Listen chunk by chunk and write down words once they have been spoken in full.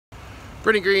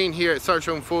Greene here at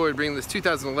Sarchione Ford, bringing this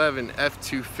 2011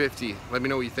 F-250. Let me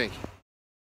know what you think.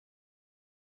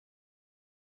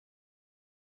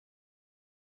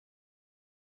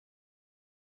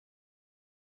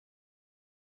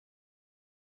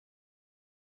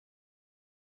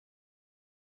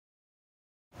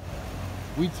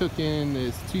 We took in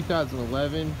this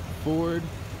 2011 Ford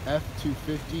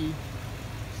F-250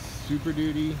 Super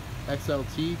Duty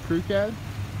XLT crew cab,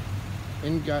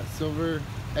 and got silver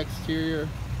exterior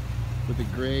with a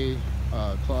gray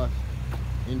cloth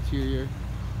interior.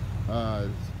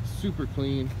 Super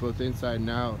clean both inside and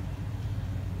out.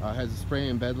 Has a spray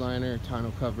and bed liner,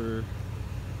 tonneau cover,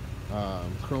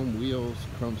 chrome wheels,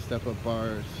 chrome step-up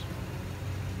bars.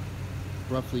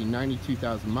 Roughly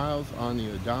 92,000 miles on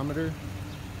the odometer.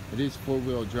 It is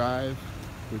four-wheel drive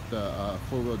with the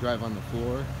four-wheel drive on the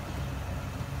floor.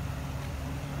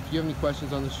 If you have any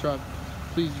questions on this truck,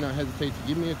 please do not hesitate to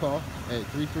give me a call at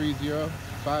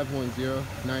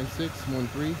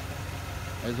 330-510-9613.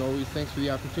 As always, thanks for the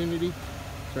opportunity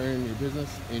to earn your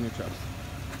business and your trust.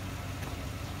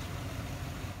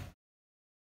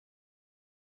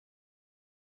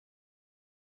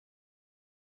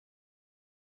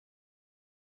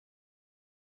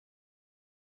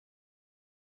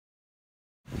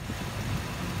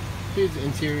 Here's the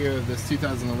interior of this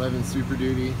 2011 Super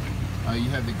Duty. You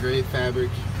have the gray fabric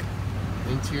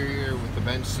interior with the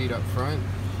bench seat up front.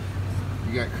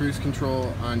 You got cruise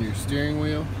control on your steering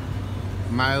wheel.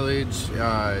 Mileage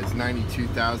is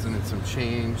 92,000 and some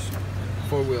change.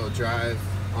 Four-wheel drive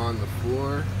on the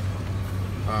floor.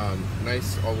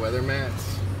 Nice all-weather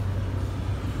mats.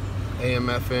 AM,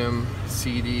 FM,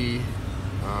 CD,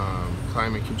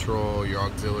 climate control, your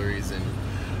auxiliaries, and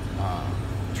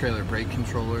trailer brake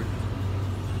controller.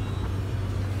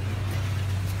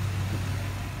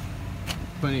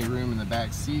 Plenty of room in the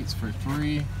back seats for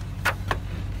three.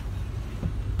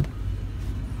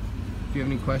 If you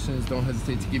have any questions, don't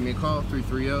hesitate to give me a call,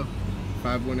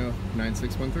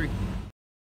 330-510-9613.